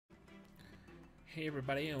Hey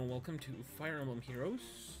everybody, and welcome to Fire Emblem Heroes.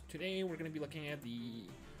 Today we're going to be looking at the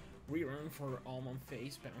rerun for Alm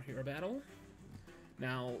Faye's Bound Hero Battle.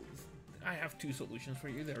 Now, I have two solutions for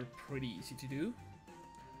you that are pretty easy to do.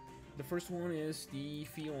 The first one is the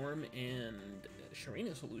Fiorm and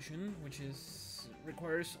Sharina solution, which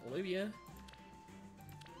requires Olivia.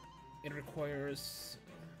 It requires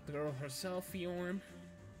the girl herself, Fiorm.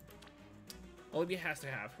 Olivia has to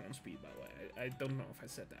have home speed, by the way. I don't know if I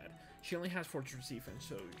said that. She only has Fortress Defense,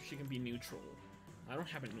 so she can be neutral. I don't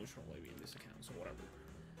have a neutral Olivia in this account, so whatever.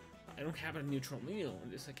 I don't have a neutral Neo in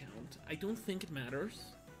this account. I don't think it matters,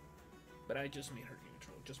 but I just made her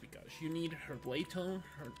neutral, just because. You need her blade tone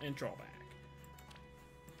and drawback.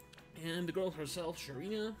 And the girl herself,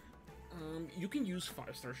 Sharina, you can use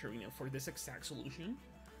 5-star Sharina for this exact solution,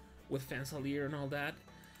 with Fansalier and all that.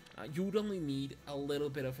 You would only need a little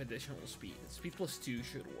bit of additional speed. Speed plus 2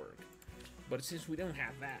 should work. But since we don't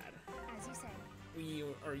have that, as you say, we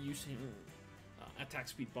are using attack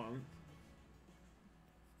speed bond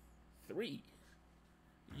 3.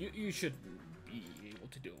 You should be able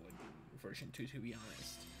to do it in version 2, to be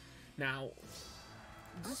honest. Now,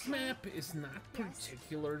 this map is not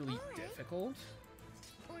particularly difficult.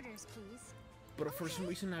 Orders, please. But for some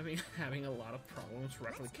reason I'm having a lot of problems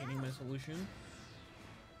replicating my solution.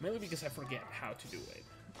 Mainly because I forget how to do it.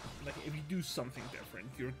 Like, if you do something different,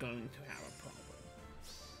 you're going to have a problem.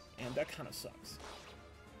 And that kind of sucks.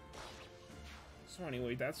 So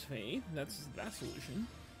anyway, that's Faye. That's that solution.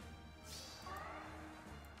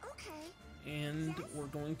 Okay. And we're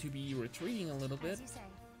going to be retreating a little bit. As you say.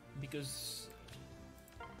 Because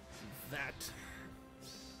that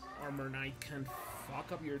Armor Knight can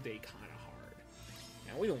fuck up your day kind of hard.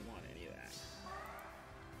 And we don't want any of that.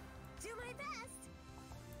 Do my best.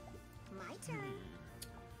 My turn.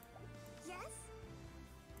 Yes?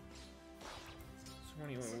 So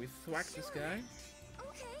anyway, we thwack this guy.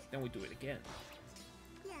 Okay. Then we do it again.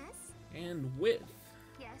 Yes. And with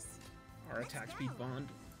Yes. our attack speed bond,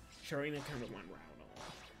 Sharina kind of went round on,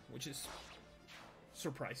 which is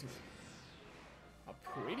surprisingly a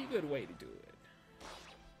pretty good way to do it.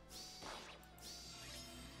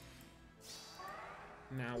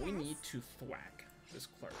 Now we need to thwack this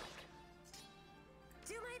cleric.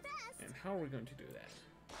 Do my best. And how are we going to do that?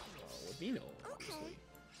 Well, with Nino, obviously. Okay.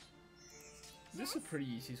 This is a pretty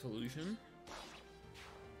easy solution.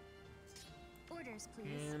 Orders,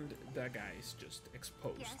 please. And that guy is just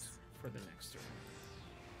exposed Yes. for the next turn.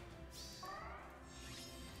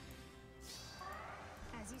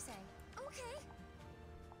 As you say. Okay.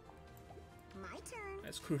 My turn.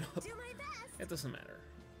 I screwed up. Do my best. It doesn't matter.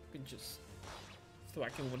 You can just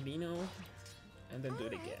thwack him with Nino and then do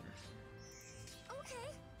it again.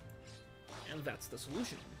 Okay. And that's the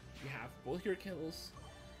solution. You have both your kills,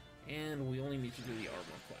 and we only need to do the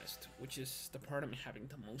armor quest, which is the part I'm having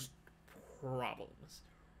the most problems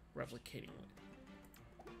replicating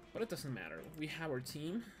with. But it doesn't matter. We have our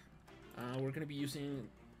team. We're going to be using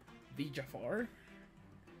the Jafar.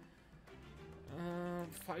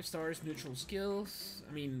 5 stars, neutral skills.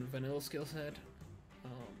 I mean, vanilla skill set.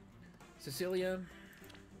 Cecilia.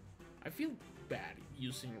 I feel bad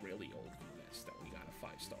using really old units that we got a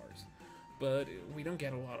 5 stars. But we don't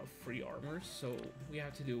get a lot of free armor, so we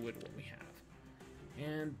have to do with what we have.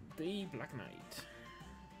 And the Black Knight.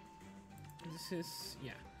 This is,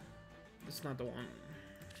 yeah, this is not the one.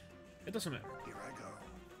 It doesn't matter. Here I go.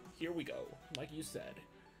 Here we go, like you said.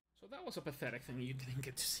 So that was a pathetic thing you didn't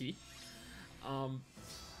get to see. Got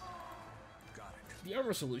it. The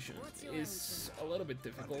armor solution What's your is a little bit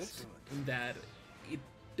difficult Understood. in that it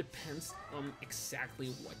depends on exactly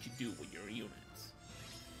what you do with your units.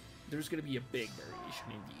 There's going to be a big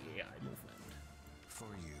variation in the AI movement. For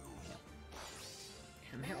you.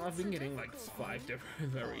 And hell, I've been getting like 5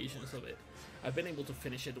 different variations of it. I've been able to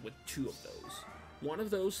finish it with 2 of those. One of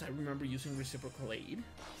those I remember using reciprocal aid.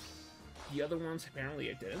 The other ones apparently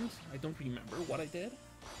I didn't. I don't remember what I did.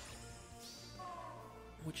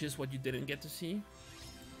 Which is what you didn't get to see.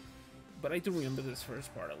 But I do remember this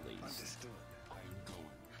first part at least. Understood. I'm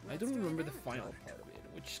going. I don't remember the final part of it,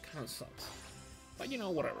 which kind of sucks. But you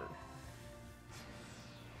know, whatever.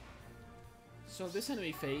 So this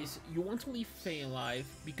enemy phase, you want to leave Faye alive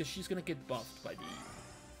because she's gonna get buffed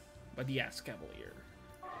by the Axe Cavalier.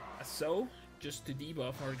 So, just to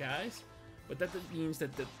debuff our guys, but that means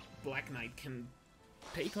that the Black Knight can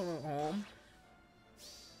take our Alm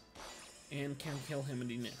and can kill him in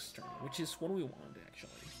the next turn, which is what we want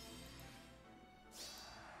actually.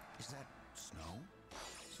 Is that snow?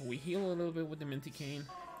 So we heal a little bit with the Minty Cane.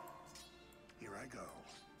 Here I go.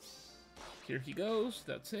 Here he goes,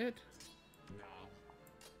 that's it.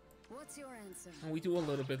 What's your answer? And we do a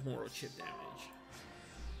little bit more chip damage.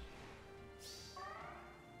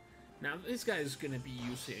 Now this guy is gonna be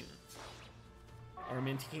using our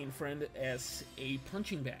Manticane friend as a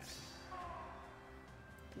punching bag.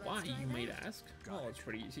 Why, you might ask? Well, it's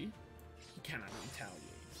pretty easy. He cannot retaliate.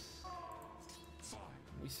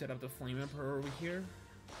 We set up the Flame Emperor over here.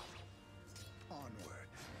 Onward.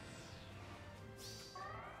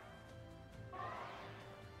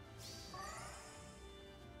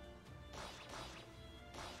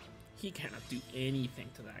 He cannot do anything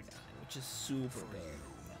to that guy, which is super good.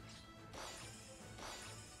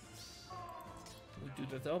 We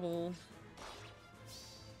do the double.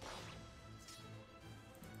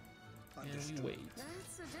 And we wait.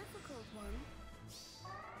 That's a difficult one.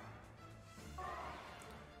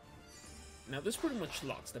 Now this pretty much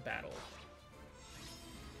locks the battle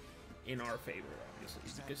in our favor, obviously,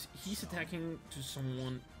 because he's attacking to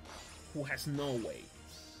someone who has no way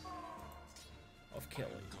of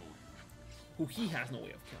killing. Who he has no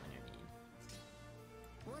way of killing, I mean.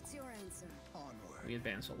 What's your answer? Onward. We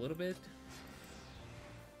advance a little bit.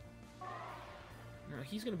 Now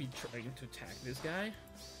he's gonna be trying to attack this guy,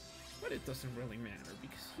 but it doesn't really matter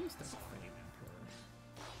because he's the Flame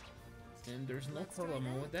Emperor. And there's no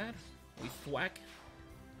problemo with that. We thwack.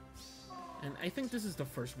 And I think this is the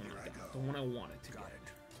first one I got, the one I wanted to get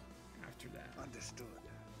after that. Understood.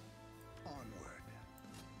 Onward.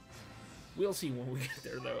 We'll see when we get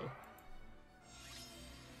there, though.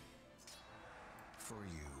 For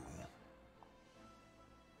you.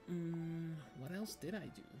 What else did I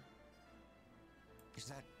do? Is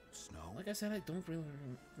that snow? Like I said, I don't really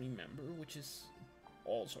remember, which is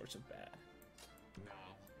all sorts of bad. No.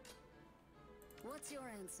 What's your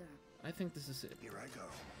answer? I think this is it. Here I go.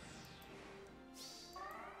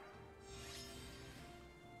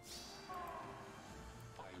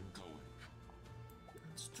 I am going.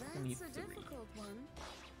 It's That's 23. a difficult one.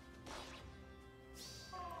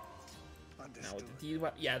 Now Understood. with the D,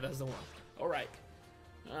 yeah, that's the one. All right,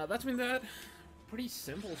 that's been that. Pretty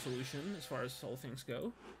simple solution as far as all things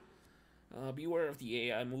go. Beware of the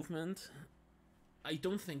AI movement. I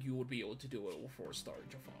don't think you would be able to do it with 4-star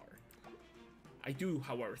Jafar. I do,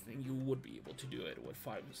 however, think you would be able to do it with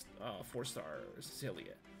 4-star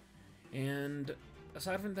Cecilia. And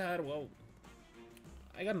aside from that, well,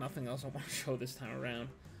 I got nothing else I want to show this time around.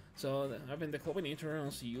 So I've been the Club Nature, and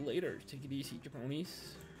I'll see you later. Take it easy,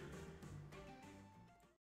 jabronis.